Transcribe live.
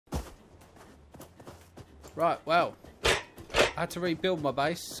Right, well, I had to rebuild my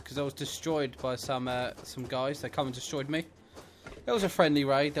base because I was destroyed by some guys. They come and destroyed me. It was a friendly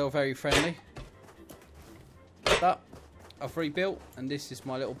raid. They were very friendly. But I've rebuilt, and this is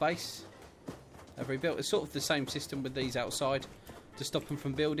my little base. I've rebuilt. It's sort of the same system with these outside to stop them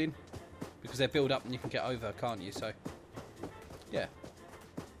from building, because they build up and you can get over, can't you? So, yeah.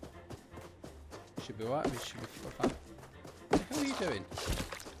 Should be alright. Should be fun. What the hell are you doing?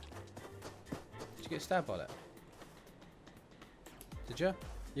 Did you get stabbed by that? Did you?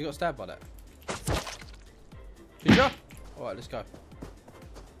 You got stabbed by that? Did you? Alright, let's go.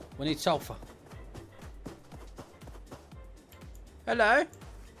 We need sulphur. Hello?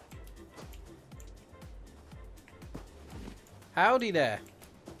 Howdy there.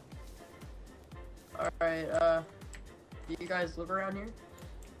 Alright, do you guys live around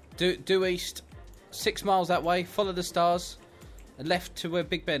here? Due east, 6 miles that way, follow the stars, and left to where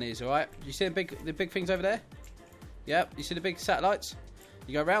Big Ben is, alright? You see the big things over there? Yep, you see the big satellites?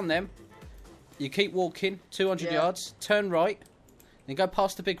 You go around them, you keep walking, 200 yards, turn right, then go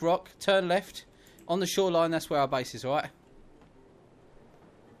past the big rock, turn left, on the shoreline, that's where our base is, alright?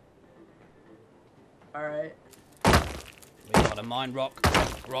 Alright. We gotta mine rock.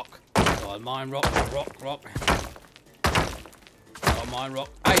 Gotta mine rock. Gotta mine rock.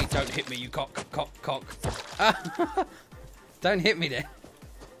 Hey, don't hit me, you cock. Don't hit me there.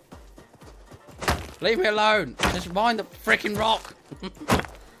 Leave me alone. Just mind the freaking rock.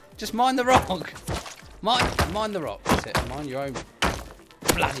 Just mind the rock. Mind the rock. That's it. Mind your own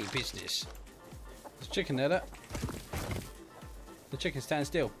bloody business. There's a chicken there, look. The chicken stands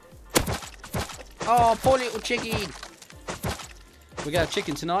still. Oh, poor little chicken. We got a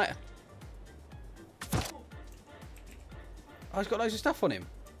chicken tonight. Oh, he's got loads of stuff on him.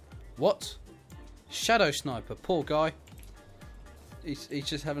 What? Shadow sniper, poor guy. He's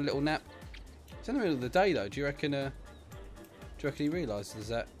just having a little nap. It's in the middle of the day though. Do you reckon he realises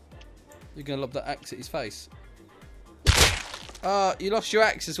that? You're gonna lob that axe at his face. Ah, you lost your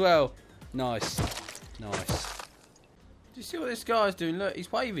axe as well. Nice. Do you see what this guy's doing? Look,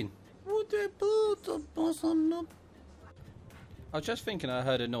 he's waving. I was just thinking I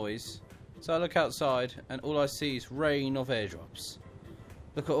heard a noise, so I look outside and all I see is rain of airdrops.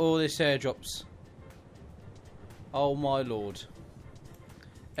 Look at all this airdrops. Oh my lord.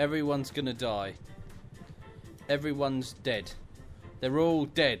 Everyone's gonna die. Everyone's dead. They're all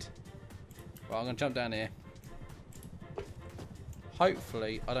dead. Right, I'm gonna jump down here.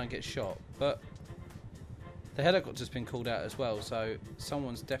 Hopefully I don't get shot, but the helicopter's been called out as well, so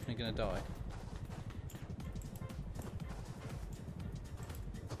someone's definitely gonna die.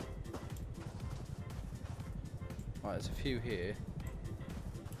 Right, there's a few here.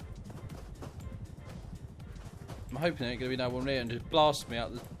 I'm hoping there ain't going to be no one there and just blast me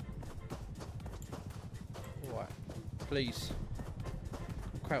out the... Alright, please.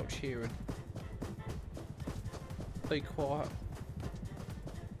 Crouch here and... be quiet.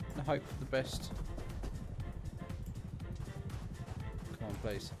 And hope for the best. Come on,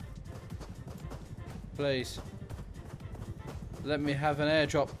 please. Please. Let me have an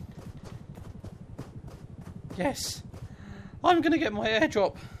airdrop. Yes! I'm gonna get my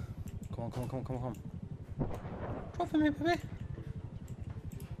airdrop! Come on. Drop him in, baby.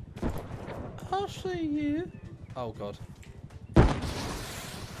 I'll see you. Oh god.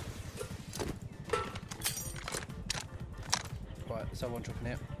 Right, someone dropping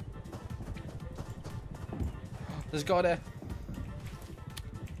it. There's a guy there.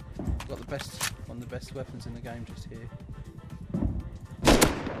 Got the best, one of the best weapons in the game just here.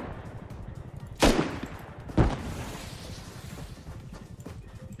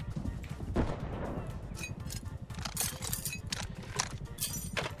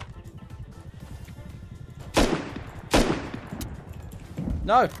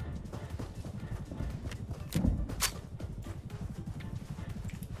 No!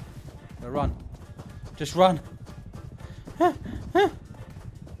 No, run. Just run. I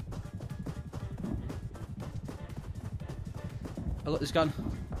got this gun.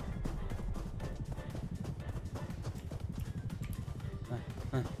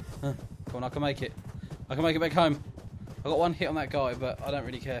 Come on, I can make it. I can make it back home. I got one hit on that guy, but I don't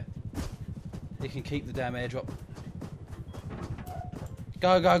really care. He can keep the damn airdrop.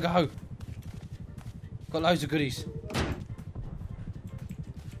 Go! Got loads of goodies.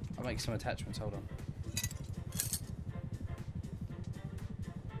 I'll make some attachments, hold on.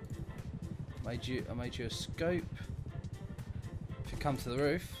 I made you a scope. If you come to the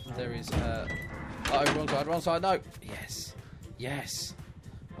roof, there is oh, wrong side, no! Yes!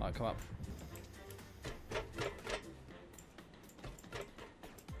 Alright, come up.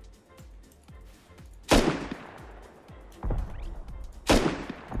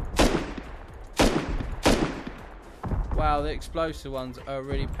 Wow, the explosive ones are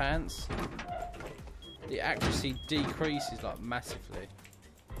really pants. The accuracy decreases like massively.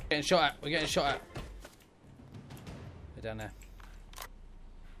 Getting shot at. We're getting shot at. They're down there.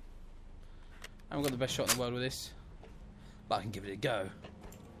 I haven't got the best shot in the world with this, but I can give it a go.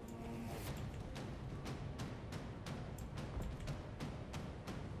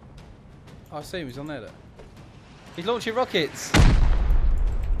 Oh, I see him. He's on there. Look. He's launching rockets.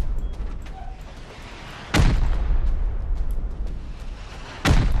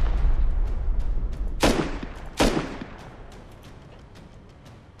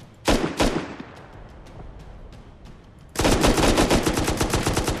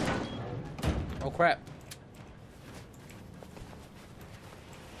 Oh crap.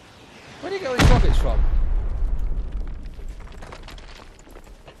 Where did he get all these rockets from?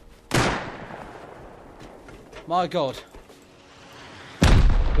 My god.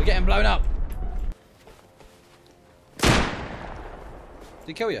 We're getting blown up. Did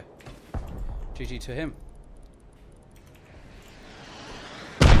he kill you? GG to him.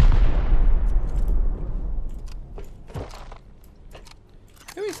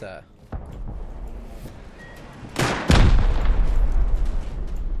 Who is that?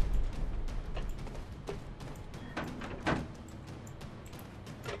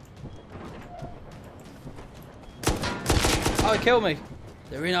 Oh, kill me.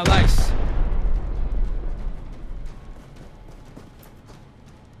 They're in our base.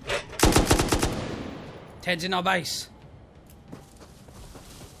 Ted's in our base.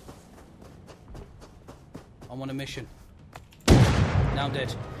 I'm on a mission. Now I'm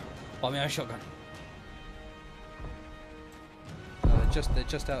dead. By my own shotgun. No, they're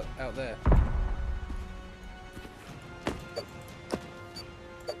just out there.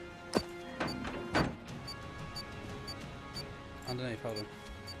 Underneath, hold on.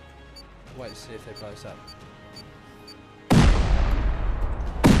 Wait to see if they blow us up.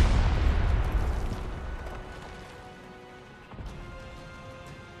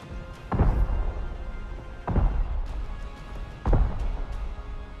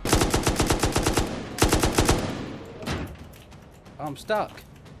 I'm stuck.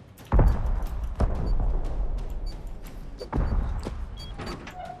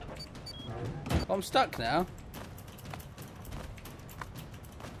 I'm stuck now.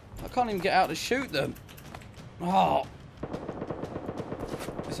 I can't even get out to shoot them. Oh,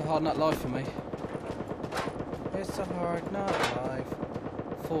 it's a hard nut life for me. It's a hard nut life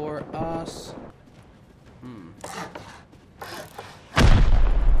for us.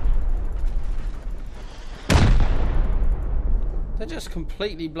 They're just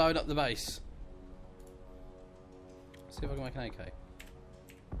completely blown up the base. Let's see if I can make an AK.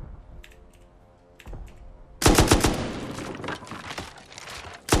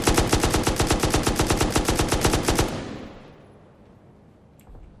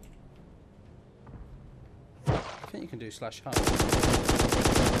 I think you can do /home.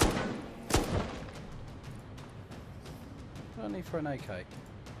 What do I need for an AK?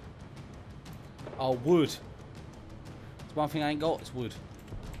 Oh, wood. It's one thing I ain't got, it's wood.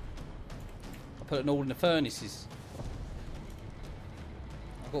 I put it all in the furnaces.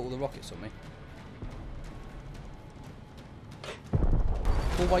 I've got all the rockets on me.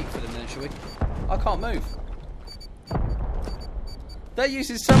 We'll wait for them then, shall we? I can't move. They're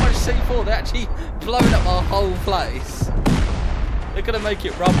using so much C4, they're actually blowing up our whole place. They're going to make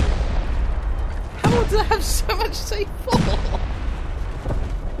it rumble. How do they have so much C4?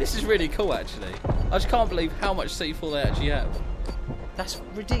 This is really cool, actually. I just can't believe how much C4 they actually have. That's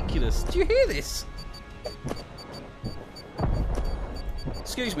ridiculous. Do you hear this?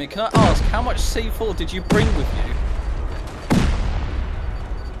 Excuse me, can I ask, how much C4 did you bring with you?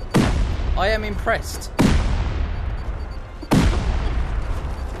 I am impressed.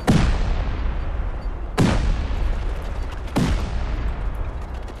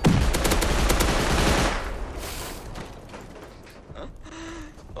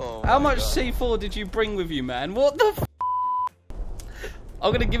 How much C4 did you bring with you, man? What the f***?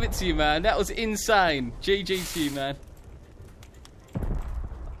 I'm gonna give it to you, man. That was insane. GG to you, man.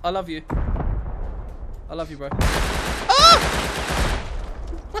 I love you. I love you, bro. Ah!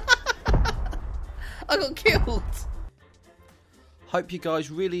 I got killed. Hope you guys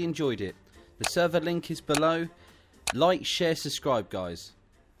really enjoyed it. The server link is below. Like, share, subscribe, guys.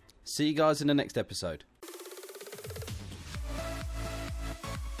 See you guys in the next episode.